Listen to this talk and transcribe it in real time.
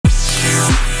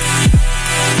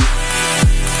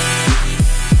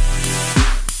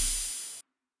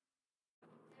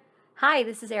Hi,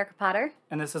 this is Erica Potter,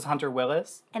 And this is Hunter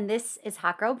Willis. and this is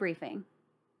Hot Girl Briefing.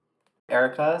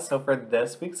 Erica, so for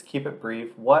this week's Keep It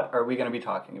Brief, what are we going to be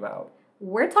talking about?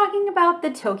 We're talking about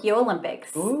the Tokyo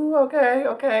Olympics. Ooh,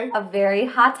 okay. A very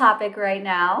hot topic right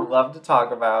now. Love to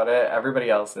talk about it.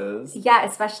 Everybody else is. Yeah,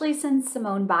 especially since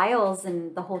Simone Biles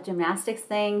and the whole gymnastics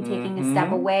thing, taking a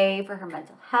step away for her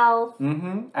mental health.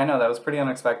 I know, that was pretty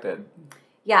unexpected.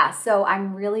 Yeah, so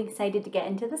I'm really excited to get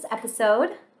into this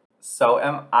episode. So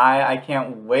am I. I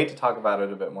can't wait to talk about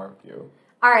it a bit more with you.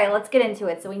 All right, let's get into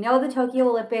it. So we know the Tokyo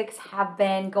Olympics have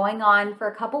been going on for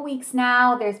a couple weeks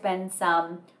now. There's been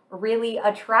some really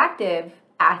attractive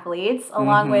athletes,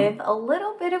 along with a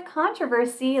little bit of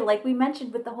controversy, like we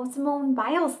mentioned with the whole Simone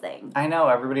Biles thing. I know,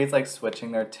 everybody's like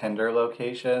switching their Tinder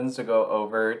locations to go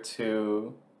over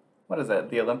to, what is it,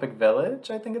 the Olympic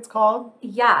Village, I think it's called?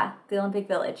 Yeah, the Olympic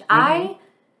Village. I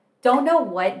don't know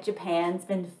what Japan's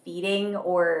been feeding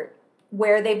or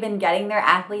where they've been getting their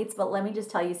athletes, but let me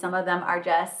just tell you, some of them are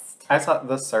just... I saw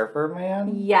the surfer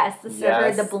man. Yes, the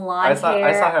surfer, the blonde hair.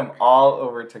 I saw him all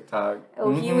over TikTok.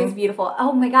 Oh, he was beautiful.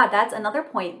 Oh my God, that's another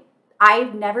point.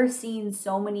 I've never seen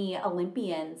so many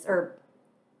Olympians, or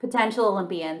potential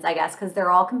Olympians, I guess, because they're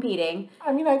all competing.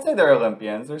 I mean, I'd say they're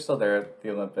Olympians. They're still there at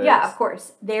the Olympics. Yeah, of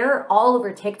course. They're all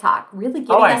over TikTok, really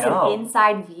giving us an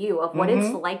inside view of what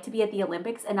it's like to be at the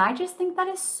Olympics, and I just think that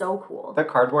is so cool. The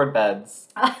cardboard beds.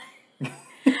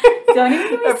 Don't even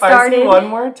get me if started. I see one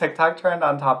more TikTok trend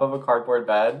on top of a cardboard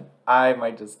bed, I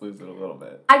might just lose it a little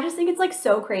bit. I just think it's like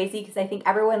so crazy because I think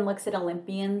everyone looks at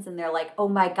Olympians and they're like, oh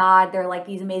my God, they're like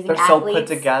these amazing athletes. They're so put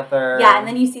together. Yeah, and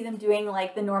then you see them doing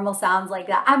like the normal sounds like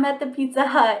that. I'm at the Pizza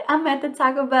Hut. I'm at the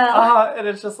Taco Bell. And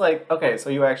it's just like, okay, so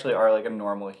you actually are like a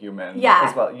normal human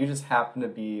as well. You just happen to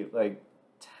be like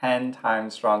 10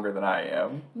 times stronger than I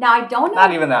am. Now, I don't know.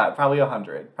 Not even that. Probably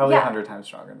 100. Probably 100 times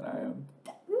stronger than I am.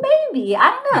 Maybe.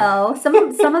 I don't know.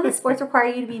 Some of the sports require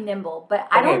you to be nimble, but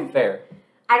I don't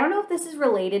know if this is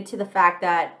related to the fact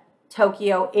that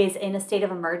Tokyo is in a state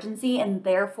of emergency and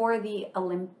therefore the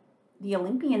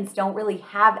Olympians don't really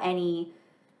have any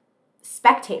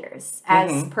spectators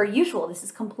as per usual. This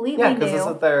is completely new. Yeah,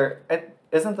 because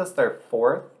isn't this their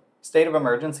fourth state of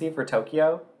emergency for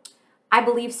Tokyo? I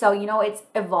believe so. You know, it's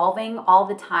evolving all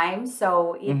the time,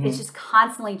 so it's just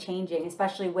constantly changing,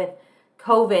 especially with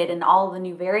COVID and all the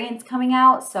new variants coming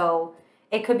out. So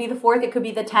it could be the 4th, it could be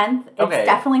the 10th. It's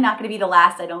definitely not going to be the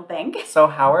last, I don't think. So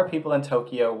how are people in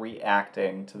Tokyo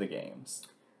reacting to the games?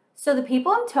 So the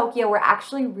people in Tokyo were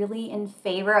actually really in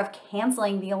favor of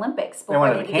canceling the Olympics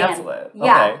before they began. They wanted to cancel it.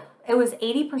 Yeah. It was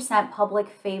 80% public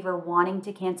favor wanting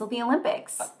to cancel the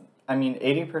Olympics. I mean,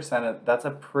 80%, that's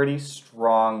a pretty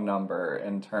strong number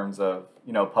in terms of,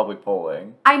 public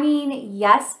polling. I mean,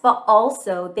 yes, but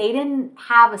also they didn't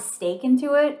have a stake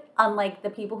into it, unlike the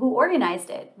people who organized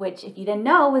it, which, if you didn't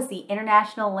know, was the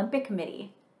International Olympic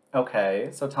Committee. Okay,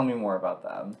 so tell me more about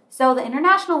them. So the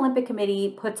International Olympic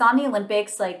Committee puts on the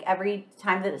Olympics like every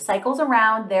time that it cycles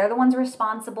around. They're the ones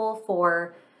responsible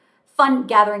for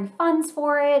gathering funds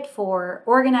for it, for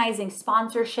organizing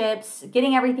sponsorships,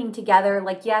 getting everything together.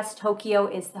 Like, yes, Tokyo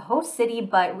is the host city,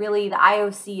 but really the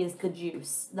IOC is the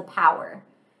juice, the power.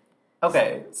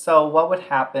 Okay, so what would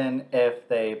happen if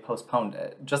they postponed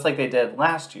it, just like they did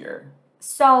last year?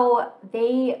 So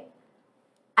they,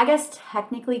 I guess,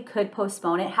 technically could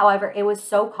postpone it. However, it was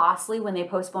so costly when they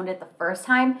postponed it the first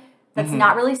time. That's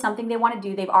not really something they want to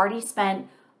do. They've already spent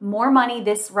more money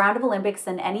this round of Olympics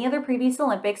than any other previous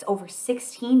Olympics, over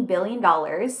 $16 billion.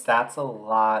 That's a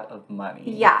lot of money.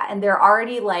 Yeah, and they're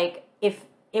already like, if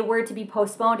it were to be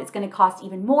postponed, it's going to cost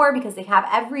even more because they have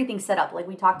everything set up. Like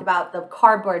we talked about the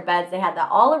cardboard beds, they had that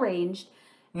all arranged.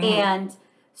 And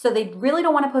so they really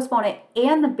don't want to postpone it.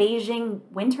 And the Beijing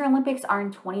Winter Olympics are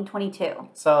in 2022.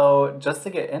 So just to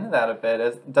get into that a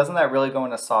bit, doesn't that really go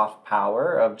into soft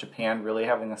power of Japan really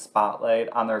having a spotlight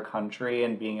on their country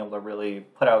and being able to really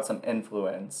put out some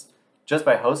influence just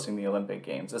by hosting the Olympic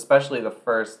Games, especially the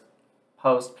first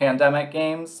post-pandemic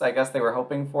games, I guess they were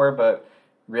hoping for, but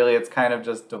really it's kind of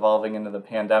just devolving into the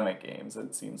pandemic games,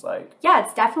 it seems like. Yeah,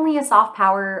 it's definitely a soft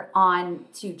power on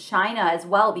to China as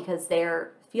well because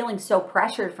they're feeling so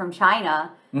pressured from China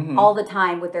all the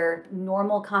time with their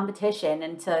normal competition,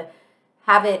 and to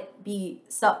have it be,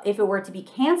 so if it were to be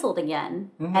canceled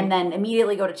again and then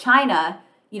immediately go to China,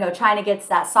 China gets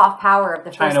that soft power of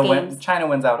the first games. China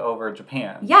wins out over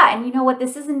Japan. Yeah, and you know what?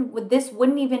 This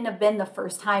wouldn't even have been the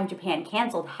first time Japan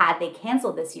canceled had they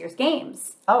canceled this year's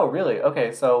games. Oh, really?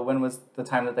 Okay, so when was the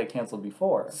time that they canceled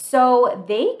before? So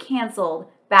they canceled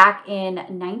back in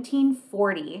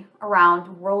 1940,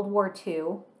 around World War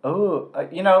II,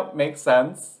 Makes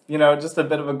sense. Just a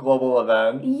bit of a global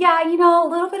event. Yeah, a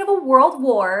little bit of a world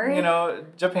war.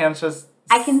 Japan's just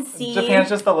I can see Japan's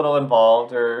just a little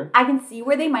involved, or I can see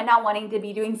where they might not wanting to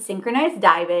be doing synchronized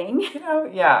diving.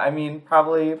 Yeah, I mean,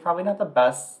 probably not the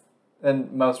best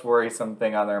and most worrisome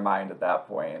thing on their mind at that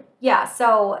point. Yeah,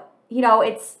 so,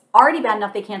 it's already bad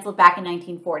enough they canceled back in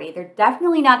 1940. They're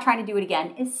definitely not trying to do it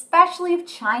again, especially if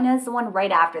China's the one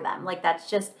right after them. Like, that's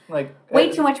just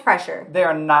way too much pressure. They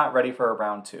are not ready for a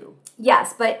round 2.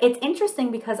 Yes, but it's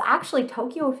interesting because actually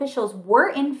Tokyo officials were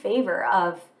in favor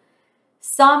of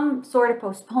some sort of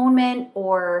postponement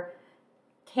or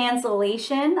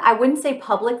cancellation. I wouldn't say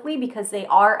publicly because they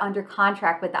are under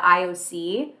contract with the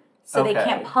IOC. So they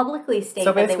can't publicly state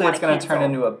that they want to cancel. So basically it's going to turn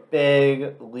into a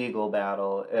big legal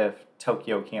battle if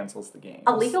Tokyo cancels the games.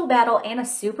 A legal battle and a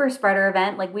super spreader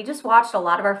event. Like, we just watched a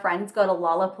lot of our friends go to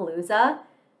Lollapalooza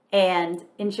and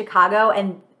in Chicago,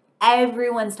 and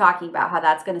everyone's talking about how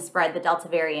that's going to spread the Delta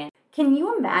variant. Can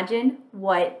you imagine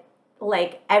what,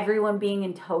 everyone being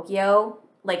in Tokyo,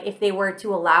 if they were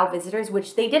to allow visitors,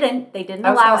 which they didn't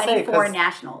allow any foreign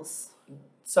nationals.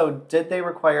 So did they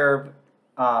require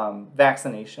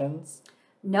vaccinations?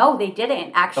 No, they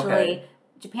didn't. Actually, okay.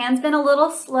 Japan's been a little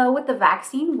slow with the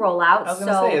vaccine rollout. I was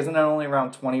going to say, isn't it only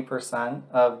around 20%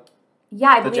 of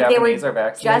I believe Japanese they were are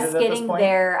vaccinated just getting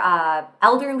their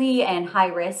elderly and high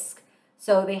risk.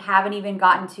 So they haven't even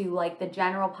gotten to the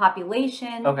general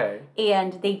population. Okay.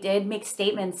 And they did make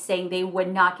statements saying they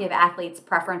would not give athletes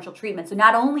preferential treatment. So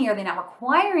not only are they not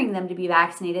requiring them to be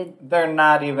vaccinated, they're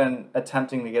not even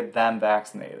attempting to get them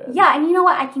vaccinated. Yeah, and you know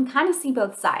what? I can kind of see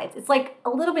both sides. It's a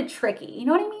little bit tricky. You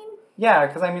know what I mean? Yeah,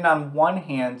 because on one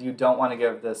hand, you don't want to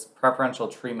give this preferential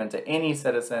treatment to any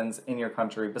citizens in your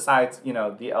country besides,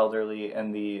 the elderly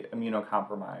and the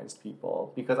immunocompromised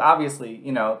people, because obviously,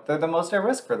 they're the most at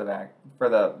risk for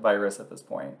the virus at this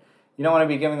point. You don't want to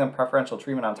be giving them preferential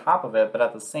treatment on top of it, but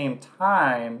at the same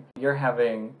time, you're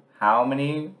having how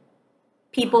many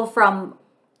people from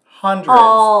hundreds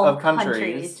of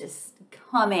countries just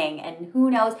coming, and who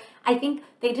knows? I think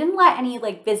they didn't let any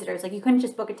visitors, you couldn't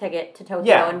just book a ticket to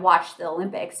Tokyo and watch the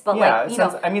Olympics, but they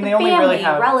the only really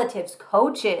have relatives,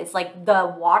 coaches,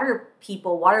 the water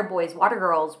people, water boys, water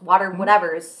girls, water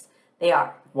whatevers they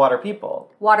are. Water people.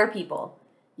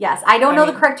 Yes, I don't know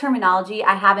the correct terminology.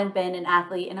 I haven't been an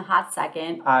athlete in a hot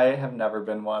second. I have never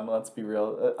been one, let's be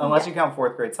real. Unless you count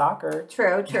 4th grade soccer.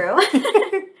 True.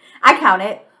 I count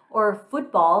it. Or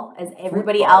football, as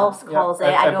everybody else calls it.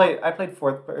 I played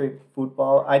 4th grade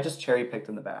football. I just cherry picked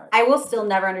in the back. I will still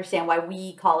never understand why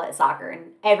we call it soccer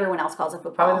and everyone else calls it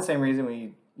football. Probably the same reason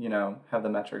we, have the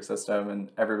metric system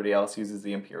and everybody else uses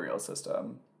the imperial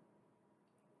system.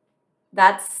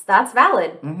 That's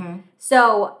valid. Mm-hmm.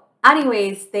 So,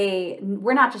 anyways,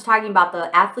 we're not just talking about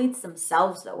the athletes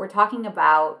themselves, though. We're talking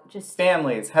about just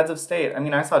families, heads of state.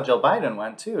 I saw Jill Biden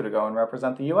went too to go and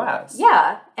represent the U.S.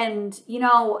 Yeah, and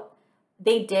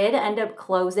they did end up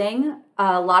closing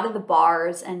a lot of the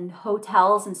bars and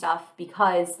hotels and stuff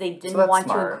because they didn't want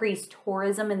to increase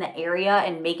tourism in the area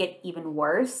and make it even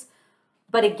worse.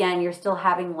 But again, you're still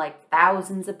having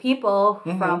thousands of people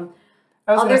from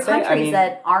other countries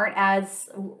that aren't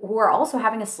who are also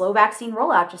having a slow vaccine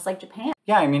rollout, just like Japan.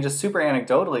 Yeah, just super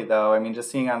anecdotally though,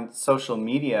 just seeing on social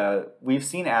media, we've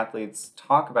seen athletes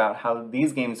talk about how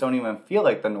these games don't even feel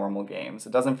like the normal games.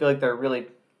 It doesn't feel like they're really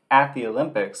at the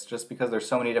Olympics just because there's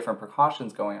so many different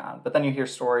precautions going on. But then you hear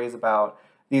stories about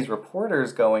these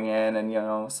reporters going in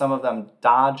and, some of them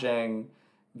dodging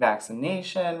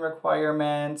vaccination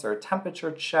requirements or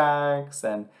temperature checks,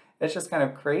 and it's just kind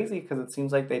of crazy because it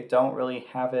seems like they don't really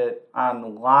have it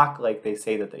on lock like they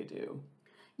say that they do.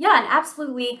 Yeah, and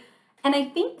absolutely. And I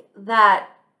think that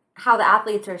how the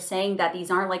athletes are saying that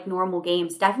these aren't normal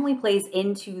games definitely plays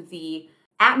into the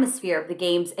atmosphere of the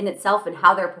games in itself and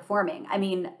how they're performing. I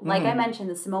mentioned,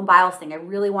 the Simone Biles thing, I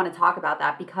really want to talk about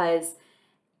that because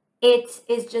it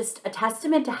is just a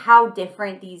testament to how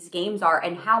different these games are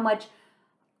and how much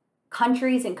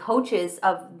countries and coaches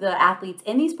of the athletes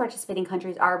in these participating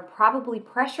countries are probably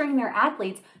pressuring their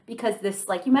athletes because this,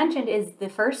 like you mentioned, is the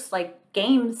first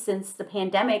games since the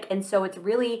pandemic, and so it's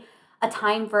really a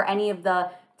time for any of the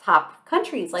top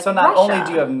countries so not Russia. Only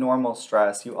do you have normal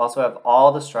stress, you also have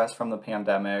all the stress from the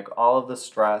pandemic, all of the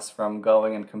stress from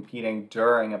going and competing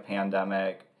during a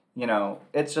pandemic.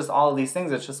 It's just all of these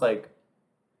things. It's just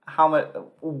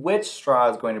which straw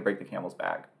is going to break the camel's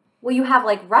back? Well, you have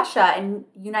Russia and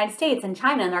United States and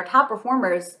China and their top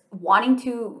performers wanting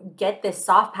to get this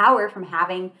soft power from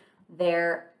having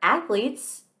their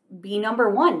athletes be number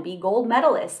one, be gold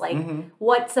medalist. Like,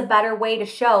 what's a better way to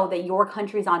show that your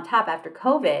country's on top after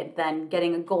COVID than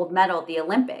getting a gold medal at the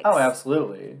Olympics? Oh,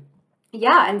 absolutely.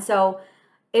 Yeah, and so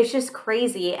it's just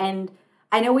crazy. And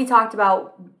I know we talked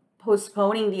about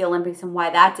postponing the Olympics and why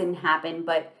that didn't happen,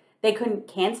 but they couldn't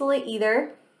cancel it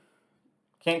either.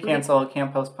 Can't cancel,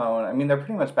 can't postpone. I mean, they're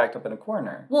pretty much backed up in a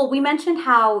corner. Well, we mentioned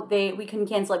how we couldn't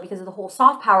cancel it because of the whole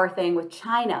soft power thing with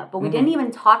China, but we didn't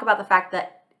even talk about the fact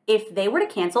that if they were to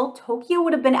cancel, Tokyo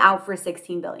would have been out for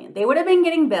 $16 billion. They would have been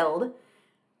getting billed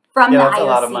from the IOC. That's a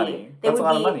lot of money. They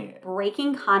would be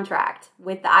breaking contract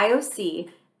with the IOC,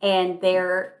 and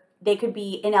they could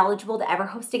be ineligible to ever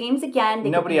host the games again.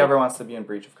 Nobody ever wants to be in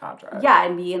breach of contract. Yeah,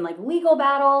 and be in like legal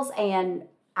battles and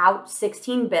out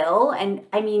 16 bill. And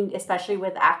I mean, especially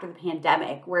with after the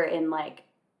pandemic, we're in like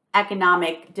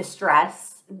economic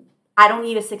distress. I don't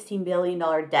need a $16 billion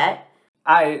debt.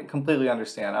 I completely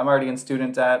understand. I'm already in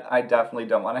student debt. I definitely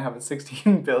don't want to have a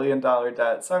 $16 billion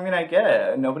debt. So, I mean, I get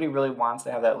it. Nobody really wants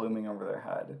to have that looming over their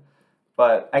head.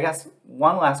 But I guess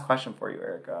one last question for you,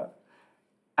 Erica.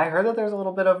 I heard that there's a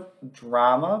little bit of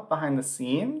drama behind the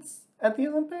scenes at the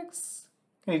Olympics.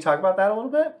 Can you talk about that a little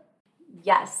bit?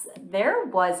 Yes, there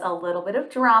was a little bit of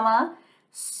drama.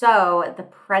 So the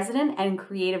president and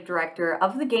creative director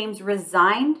of the games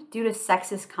resigned due to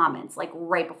sexist comments, like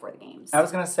right before the games. I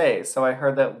was going to say, so I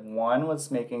heard that one was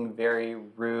making very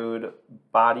rude,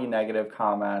 body negative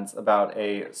comments about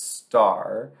a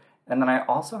star. And then I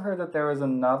also heard that there was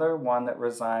another one that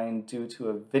resigned due to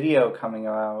a video coming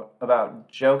out about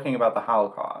joking about the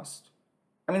Holocaust.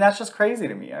 I mean, that's just crazy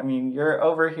to me. I mean, you're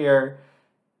over here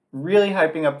really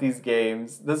hyping up these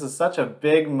games. This is such a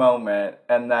big moment,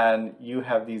 and then you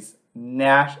have these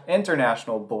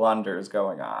international blunders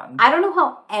going on. I don't know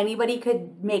how anybody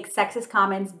could make sexist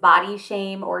comments, body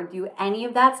shame, or do any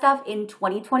of that stuff in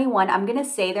 2021. I'm going to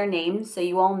say their names so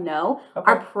you all know. Okay.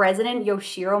 Our president,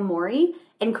 Yoshiro Mori,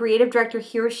 and creative director,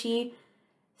 Hiroshi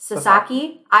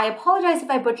Sasaki. I apologize if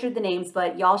I butchered the names,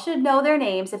 but y'all should know their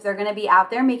names if they're going to be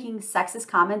out there making sexist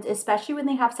comments, especially when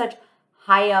they have such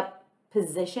high up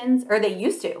positions, or they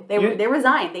used to. They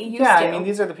resigned. They used to. Yeah, I mean,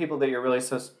 these are the people that you're really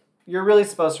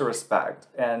supposed to respect.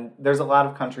 And there's a lot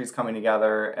of countries coming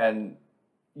together, and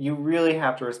you really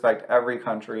have to respect every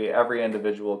country, every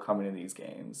individual coming to these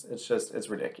games. It's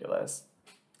ridiculous.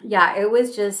 Yeah, it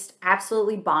was just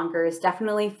absolutely bonkers.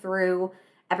 Definitely threw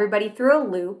everybody through a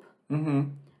loop.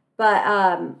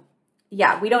 But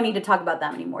yeah, we don't need to talk about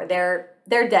them anymore. They're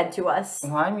dead to us.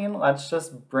 Well, I mean, let's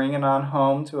just bring it on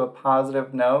home to a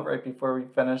positive note right before we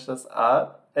finish this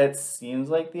up. It seems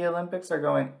like the Olympics are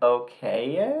going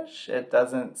okay-ish. It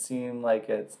doesn't seem like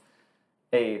it's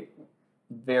a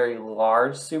very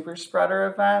large super spreader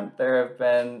event. There have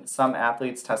been some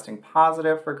athletes testing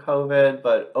positive for COVID,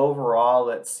 but overall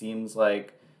it seems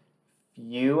like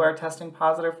few are testing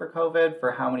positive for COVID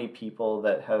for how many people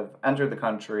that have entered the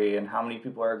country and how many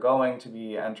people are going to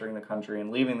be entering the country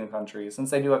and leaving the country, since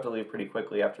they do have to leave pretty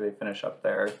quickly after they finish up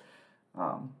their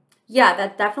yeah,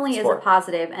 that definitely is a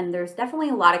positive, and there's definitely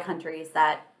a lot of countries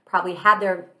that probably had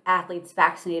their athletes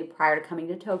vaccinated prior to coming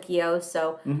to Tokyo,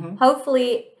 so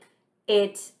hopefully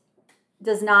it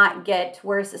does not get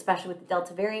worse, especially with the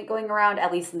Delta variant going around,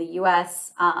 at least in the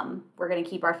U.S. We're going to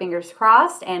keep our fingers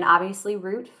crossed and obviously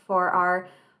root for our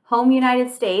home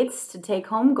United States to take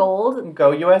home gold.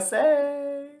 Go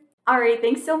USA! All right,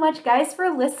 thanks so much, guys, for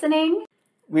listening.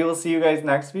 We will see you guys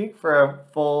next week for a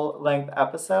full-length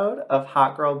episode of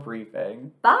Hot Girl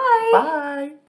Briefing. Bye! Bye!